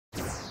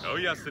Oh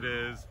yes it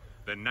is,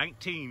 the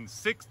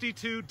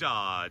 1962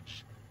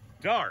 Dodge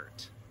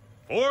Dart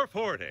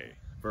 440.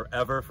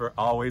 Forever, for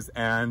always,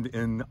 and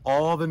in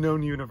all the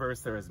known universe,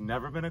 there has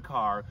never been a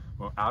car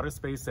more outer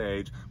space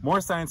age,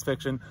 more science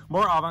fiction,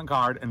 more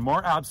avant-garde, and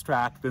more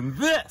abstract than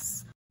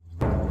this!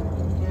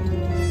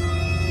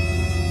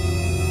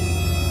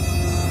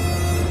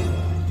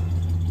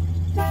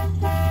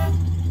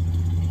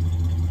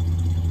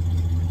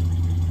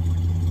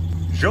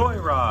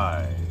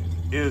 Joyride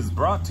is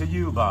brought to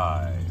you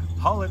by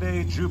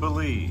Holiday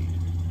Jubilee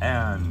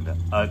and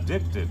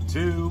Addicted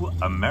to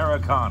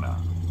Americana.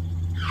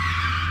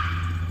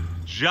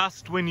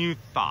 Just when you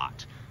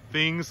thought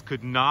things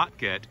could not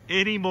get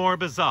any more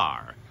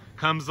bizarre,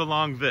 comes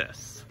along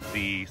this,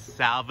 the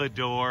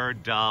Salvador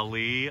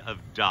Dali of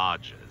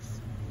Dodges.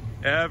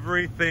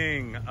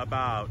 Everything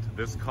about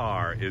this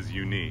car is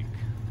unique.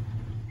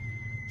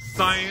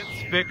 Science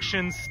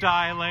fiction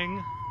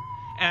styling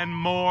and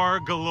more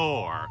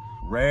galore.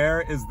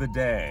 Rare is the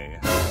day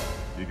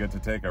you get to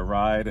take a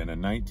ride in a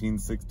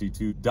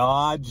 1962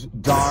 Dodge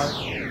Dart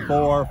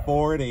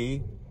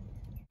 440.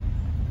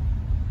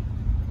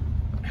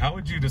 How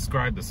would you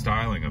describe the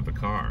styling of the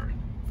car?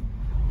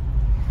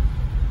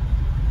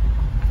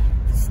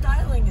 The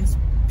styling is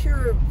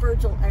pure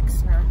Virgil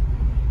Exner.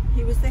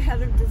 He was the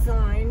head of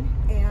design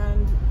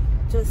and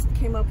just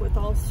came up with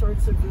all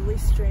sorts of really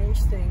strange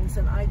things,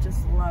 and I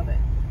just love it.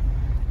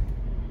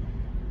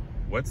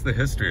 What's the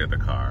history of the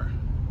car?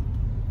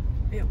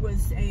 It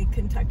was a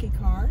Kentucky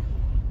car,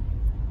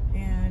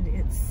 and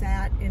it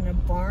sat in a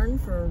barn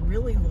for a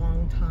really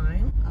long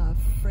time. A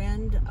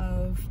friend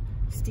of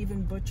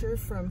Stephen Butcher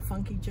from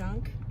Funky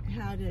Junk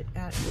had it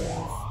at his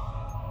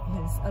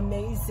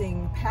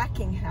amazing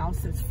packing house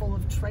that's full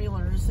of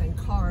trailers and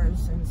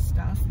cars and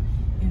stuff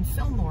in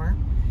Fillmore.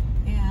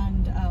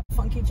 And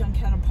Funky Junk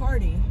had a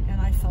party,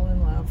 and I fell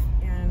in love,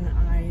 and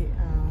I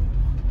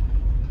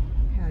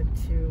had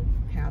to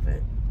have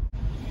it.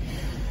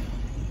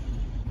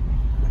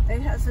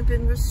 It hasn't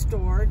been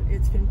restored.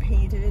 It's been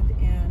painted,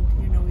 and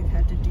you know, we've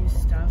had to do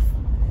stuff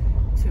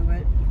to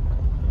it,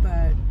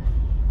 but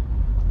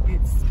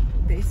it's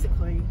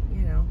basically,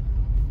 you know,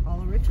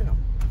 all original.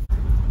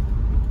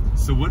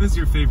 So what is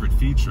your favorite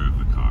feature of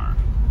the car?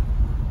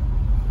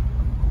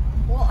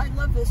 Well, I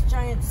love this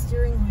giant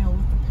steering wheel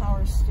with the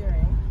power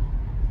steering.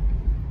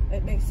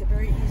 It makes it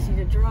very easy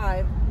to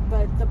drive,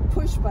 but the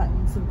push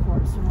buttons, of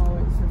course, are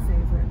always a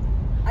favorite.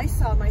 I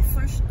saw my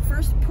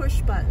first push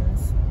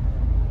buttons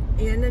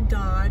in a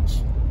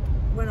Dodge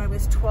when I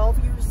was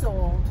 12 years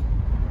old.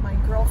 My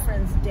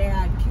girlfriend's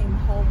dad came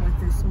home with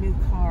this new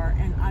car,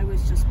 and I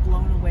was just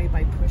blown away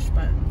by push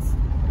buttons.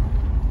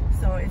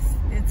 So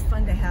it's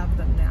fun to have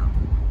them now.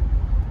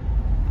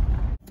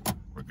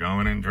 We're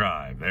going in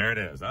drive. There it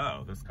is.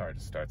 Oh, this car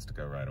just starts to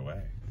go right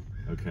away.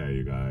 Okay,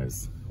 you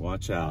guys,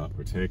 watch out.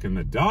 We're taking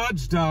the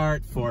Dodge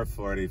Dart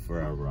 440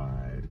 for a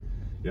ride.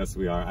 Yes,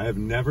 we are. I have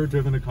never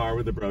driven a car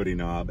with a Brody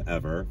knob,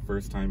 ever.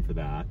 First time for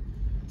that.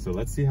 So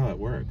let's see how it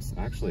works.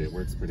 Actually, it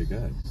works pretty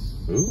good.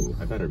 Ooh,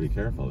 I better be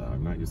careful though.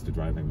 I'm not used to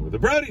driving with a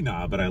Brody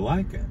knob, but I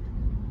like it.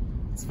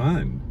 It's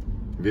fun.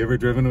 Have you ever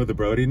driven with a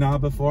Brody knob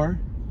before?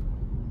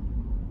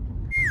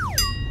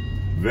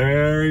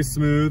 Very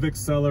smooth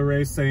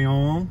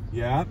acceleration.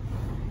 Yep.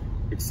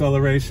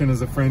 Acceleration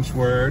is a French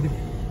word.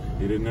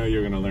 You didn't know you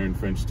were gonna learn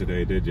French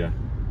today, did you?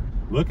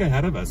 Look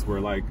ahead of us.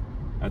 We're like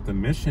at the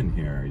Mission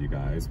here, you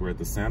guys. We're at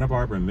the Santa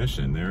Barbara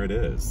Mission. There it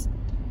is.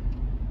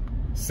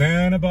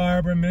 Santa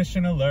Barbara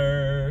Mission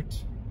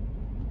alert.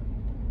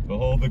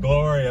 Behold the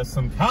glory of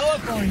some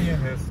California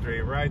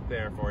history right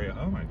there for you.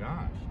 Oh my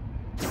gosh.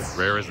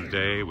 Rare as the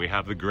day, we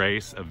have the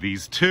grace of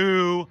these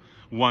two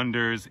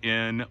wonders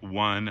in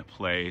one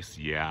place.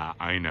 Yeah,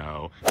 I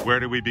know.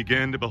 Where do we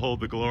begin to behold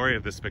the glory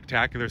of the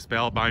spectacular,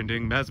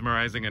 spellbinding,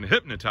 mesmerizing, and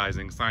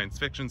hypnotizing science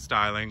fiction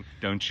styling?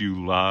 Don't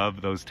you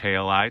love those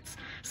taillights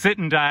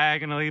sitting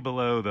diagonally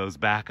below those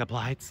backup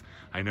lights?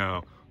 I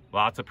know.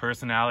 Lots of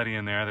personality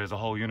in there. There's a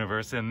whole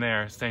universe in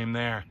there. Same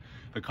there.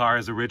 The car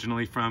is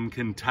originally from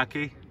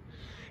Kentucky.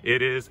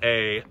 It is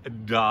a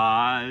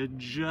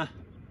Dodge.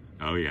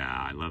 Oh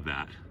yeah, I love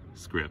that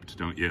script,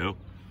 don't you?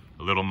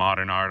 A little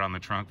modern art on the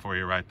trunk for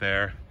you right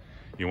there.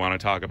 You want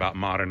to talk about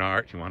modern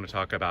art, you want to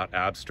talk about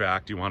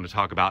abstract, you want to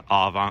talk about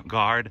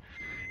avant-garde.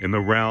 In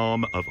the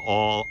realm of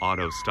all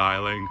auto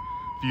styling,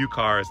 few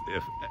cars,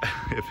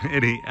 if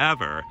any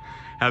ever,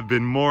 have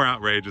been more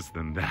outrageous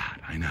than that.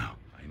 I know.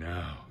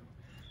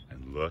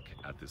 And look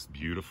at this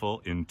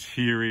beautiful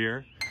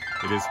interior.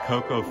 It is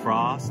Cocoa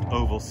Frost,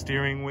 oval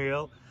steering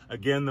wheel.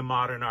 Again, the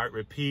modern art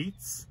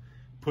repeats.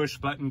 Push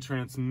button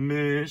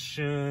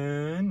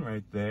transmission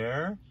right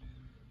there.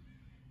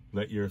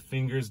 Let your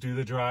fingers do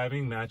the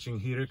driving, matching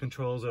heater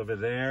controls over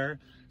there.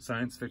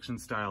 Science fiction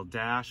style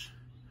dash.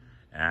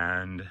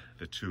 And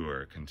the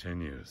tour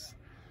continues.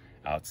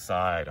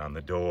 Outside on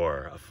the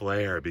door, a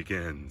flare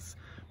begins,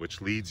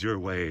 which leads your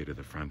way to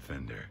the front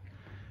fender.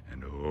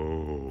 And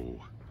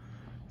oh,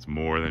 it's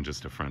more than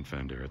just a front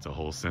fender. It's a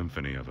whole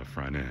symphony of a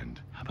front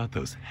end. How about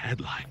those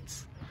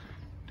headlights?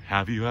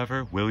 Have you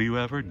ever? Will you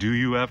ever? Do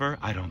you ever?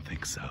 I don't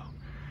think so.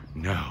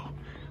 No,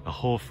 a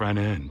whole front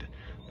end,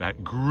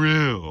 that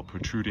grill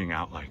protruding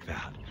out like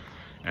that,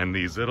 and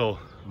these little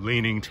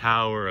leaning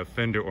tower of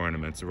fender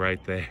ornaments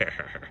right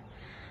there.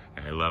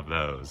 I love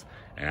those.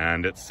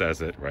 And it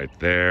says it right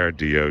there,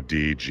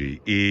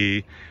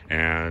 DODGE,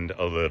 and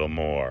a little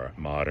more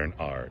modern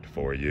art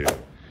for you.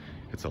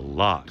 It's a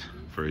lot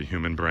for a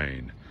human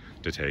brain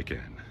to take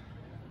in.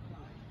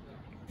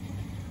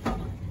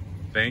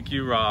 Thank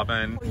you,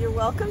 Robin. You're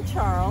welcome,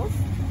 Charles.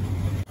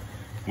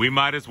 We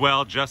might as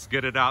well just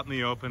get it out in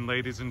the open,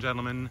 ladies and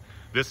gentlemen.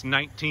 This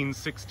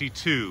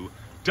 1962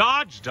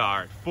 Dodge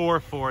Dart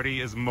 440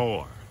 is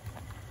more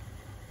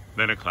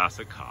than a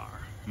classic car.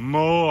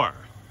 More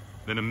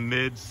than a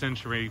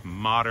mid-century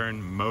modern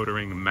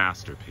motoring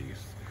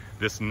masterpiece.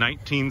 This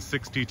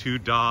 1962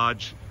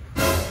 Dodge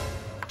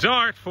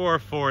Dart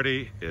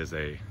 440 is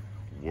a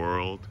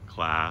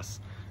world-class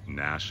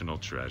national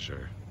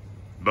treasure.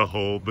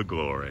 Behold the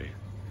glory.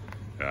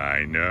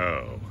 I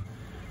know.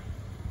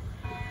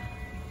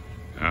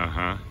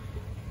 Uh-huh.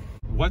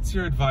 What's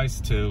your advice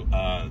to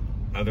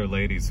other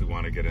ladies who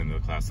want to get into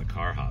the classic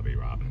car hobby,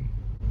 Robin?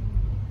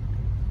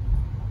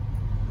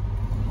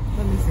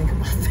 Let me think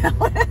about that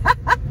one.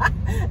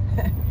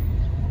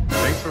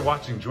 Thanks for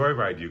watching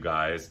Joyride, you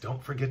guys.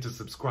 Don't forget to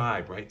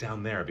subscribe right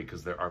down there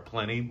because there are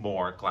plenty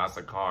more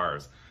classic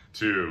cars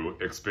to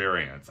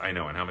experience. I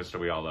know, and how much do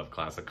we all love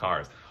classic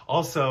cars?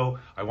 Also,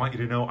 I want you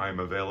to know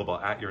I'm available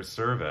at your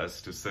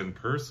service to send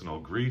personal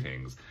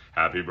greetings.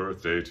 Happy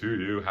birthday to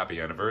you, happy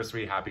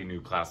anniversary, happy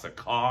new classic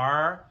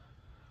car,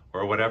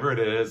 or whatever it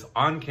is,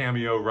 on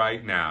Cameo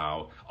right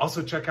now.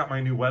 Also, check out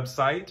my new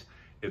website.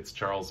 It's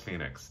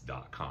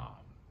charlesphoenix.com.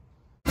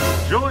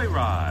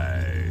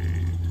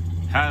 Joyride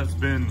has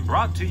been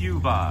brought to you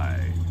by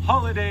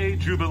Holiday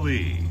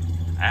Jubilee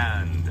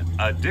and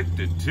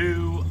Addicted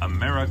to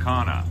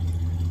Americana.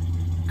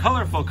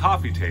 Colorful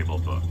coffee table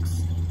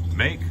books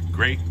make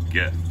great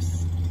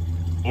gifts.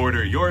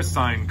 Order your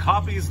signed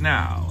copies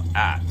now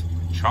at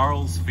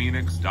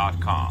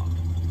charlesphoenix.com.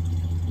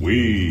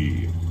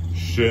 We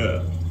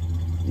ship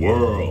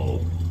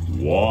worldwide.